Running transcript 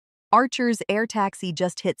Archer's air taxi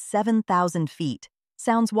just hit 7,000 feet.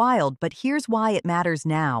 Sounds wild, but here's why it matters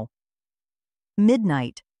now.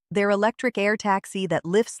 Midnight, their electric air taxi that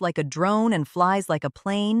lifts like a drone and flies like a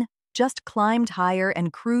plane, just climbed higher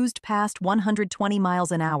and cruised past 120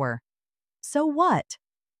 miles an hour. So what?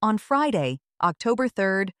 On Friday, October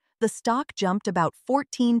 3rd, the stock jumped about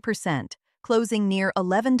 14%, closing near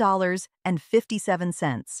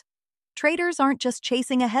 $11.57. Traders aren't just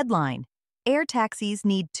chasing a headline. Air taxis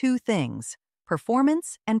need two things: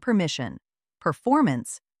 performance and permission.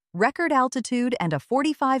 Performance: record altitude and a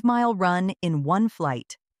 45-mile run in one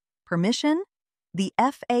flight. Permission? The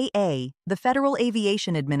FAA, the Federal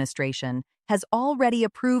Aviation Administration, has already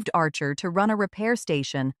approved Archer to run a repair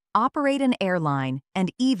station, operate an airline,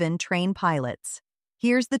 and even train pilots.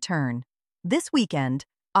 Here's the turn. This weekend,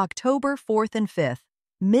 October 4th and 5th,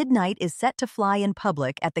 Midnight is set to fly in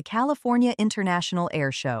public at the California International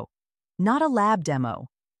Air Show. Not a lab demo,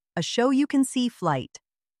 a show-you-can-see flight.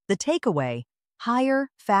 The takeaway: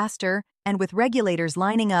 higher, faster, and with regulators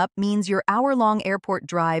lining up means your hour-long airport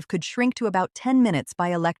drive could shrink to about 10 minutes by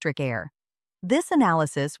electric air. This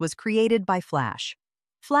analysis was created by Flash.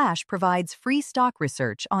 Flash provides free stock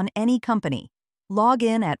research on any company. Log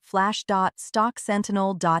in at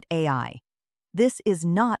flash.stocksentinel.ai. This is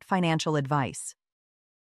not financial advice.